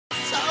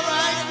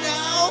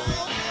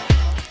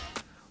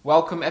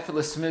Welcome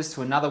effortless swimmers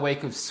to another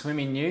week of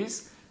swimming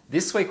news.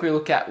 This week we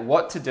look at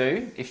what to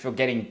do if you're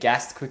getting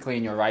gassed quickly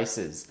in your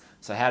races.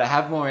 So how to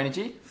have more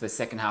energy for the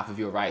second half of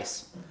your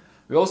race.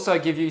 We also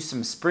give you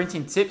some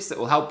sprinting tips that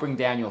will help bring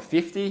down your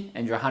 50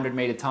 and your 100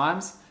 meter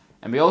times.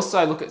 And we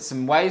also look at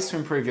some ways to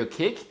improve your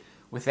kick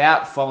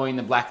without following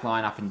the black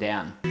line up and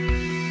down.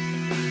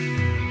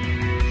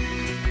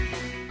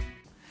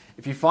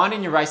 If you find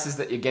in your races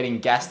that you're getting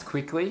gassed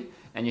quickly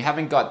and you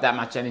haven't got that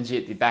much energy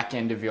at the back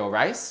end of your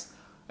race,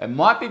 it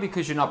might be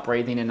because you're not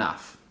breathing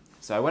enough.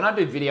 So when I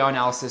do video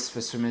analysis for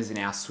swimmers in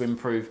our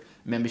SwimProve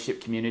membership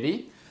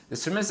community, the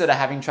swimmers that are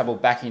having trouble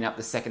backing up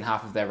the second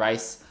half of their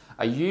race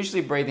are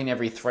usually breathing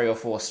every 3 or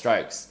 4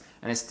 strokes,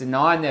 and it's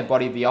denying their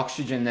body the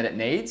oxygen that it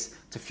needs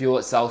to fuel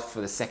itself for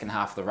the second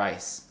half of the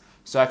race.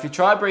 So if you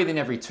try breathing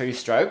every 2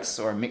 strokes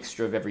or a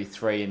mixture of every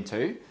 3 and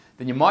 2,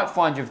 then you might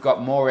find you've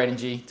got more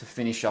energy to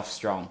finish off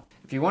strong.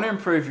 If you want to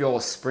improve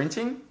your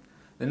sprinting,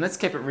 then let's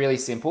keep it really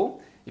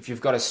simple. If you've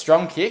got a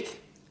strong kick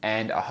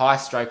and a high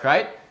stroke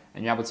rate,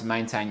 and you're able to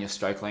maintain your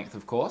stroke length,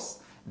 of course,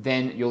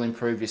 then you'll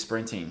improve your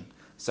sprinting.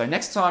 So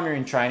next time you're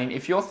in training,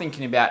 if you're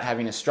thinking about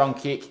having a strong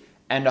kick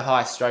and a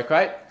high stroke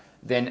rate,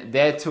 then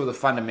they're two of the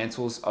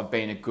fundamentals of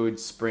being a good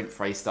sprint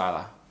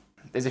freestyler.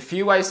 There's a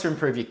few ways to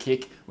improve your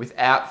kick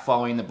without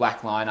following the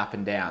black line up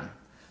and down.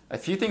 A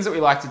few things that we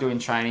like to do in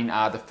training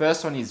are, the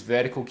first one is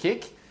vertical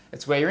kick.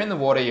 It's where you're in the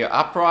water, you're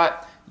upright,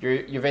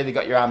 you've either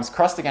got your arms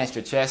crossed against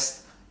your chest,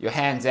 your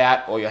hands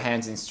out, or your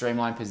hands in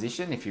streamlined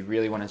position if you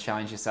really want to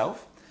challenge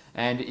yourself.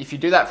 And if you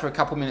do that for a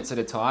couple minutes at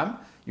a time,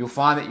 you'll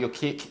find that your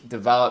kick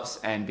develops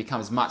and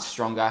becomes much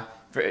stronger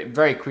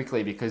very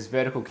quickly, because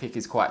vertical kick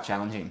is quite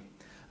challenging.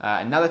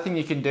 Another thing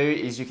you can do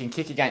is you can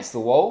kick against the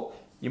wall.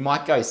 You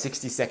might go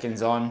 60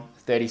 seconds on,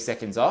 30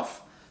 seconds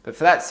off. But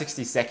for that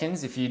 60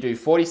 seconds, if you do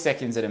 40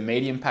 seconds at a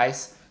medium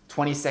pace,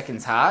 20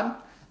 seconds hard,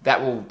 that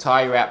will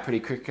tire you out pretty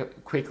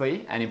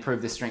quickly and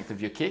improve the strength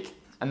of your kick.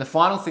 And the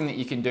final thing that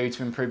you can do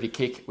to improve your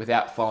kick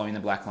without following the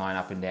black line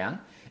up and down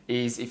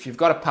is, if you've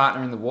got a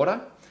partner in the water,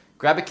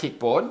 grab a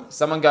kickboard.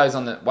 Someone goes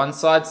on the one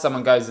side,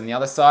 someone goes on the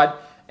other side,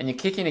 and you're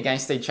kicking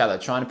against each other,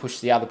 trying to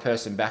push the other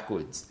person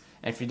backwards.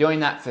 And if you're doing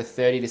that for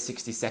 30 to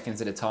 60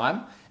 seconds at a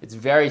time, it's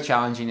very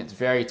challenging, it's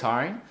very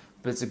tiring,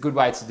 but it's a good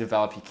way to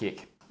develop your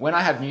kick. When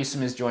I have new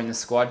swimmers join the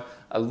squad,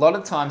 a lot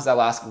of times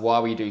they'll ask why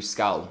we do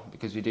scull,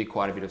 because we do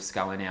quite a bit of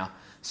scull in our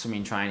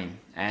swimming training.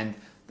 And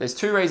there's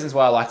 2 reasons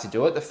why I like to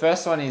do it. The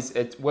first one is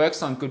it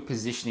works on good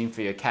positioning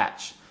for your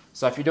catch.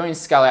 So if you're doing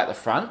scull out the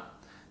front,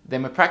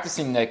 then we're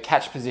practicing the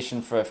catch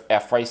position for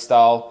our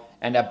freestyle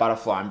and our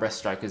butterfly and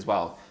breaststroke as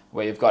well,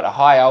 where you've got a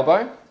high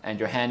elbow and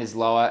your hand is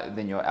lower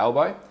than your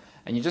elbow,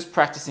 and you're just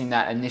practicing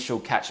that initial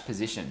catch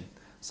position.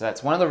 So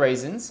that's one of the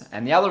reasons.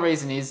 And the other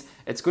reason is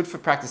it's good for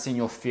practicing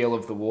your feel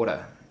of the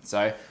water.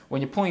 So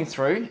when you're pulling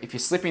through, if you're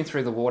slipping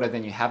through the water,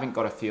 then you haven't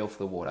got a feel for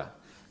the water.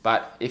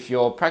 But if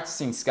you're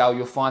practicing scull,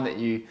 you'll find that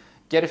you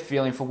get a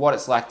feeling for what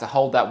it's like to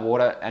hold that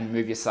water and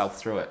move yourself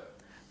through it.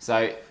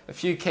 So a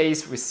few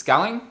keys with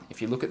sculling,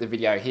 if you look at the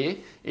video here,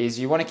 is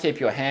you want to keep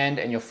your hand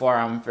and your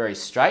forearm very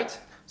straight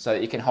so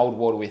that you can hold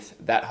water with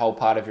that whole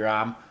part of your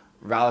arm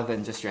rather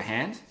than just your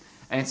hand.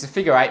 And it's a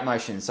figure 8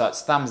 motion, so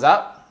it's thumbs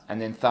up and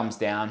then thumbs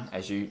down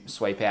as you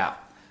sweep out.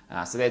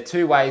 So there are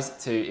 2 ways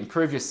to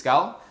improve your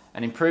scull,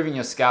 and improving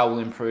your scull will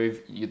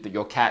improve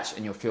your catch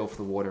and your feel for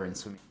the water in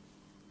swimming.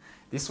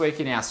 This week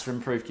in our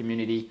SwimProve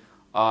community,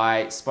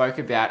 I spoke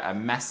about a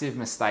massive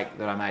mistake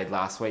that I made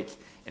last week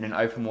in an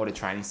open water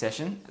training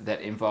session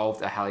that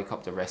involved a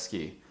helicopter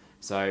rescue.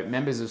 So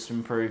members of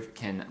SwimProve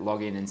can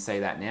log in and see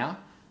that now,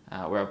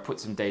 where I've put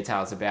some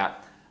details about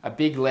a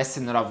big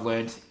lesson that I've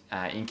learned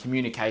in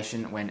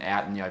communication when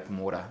out in the open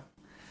water.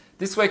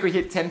 This week we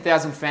hit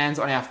 10,000 fans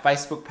on our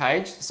Facebook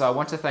page, so I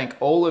want to thank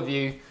all of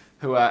you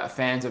who are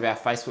fans of our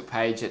Facebook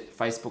page at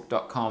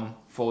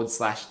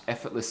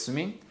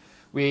facebook.com/effortlessswimming.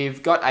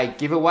 We've got a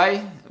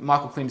giveaway.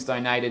 Michael Klim's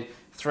donated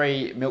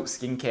 3 milk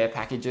skincare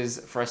packages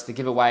for us to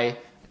give away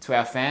to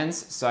our fans.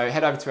 So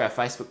head over to our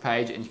Facebook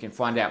page and you can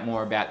find out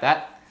more about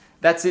that.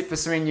 That's it for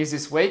swimming news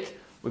this week.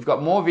 We've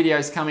got more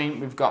videos coming.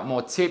 We've got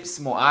more tips,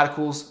 more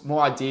articles,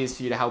 more ideas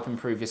for you to help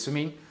improve your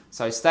swimming.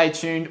 So stay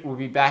tuned. We'll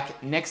be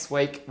back next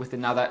week with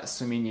another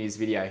swimming news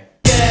video.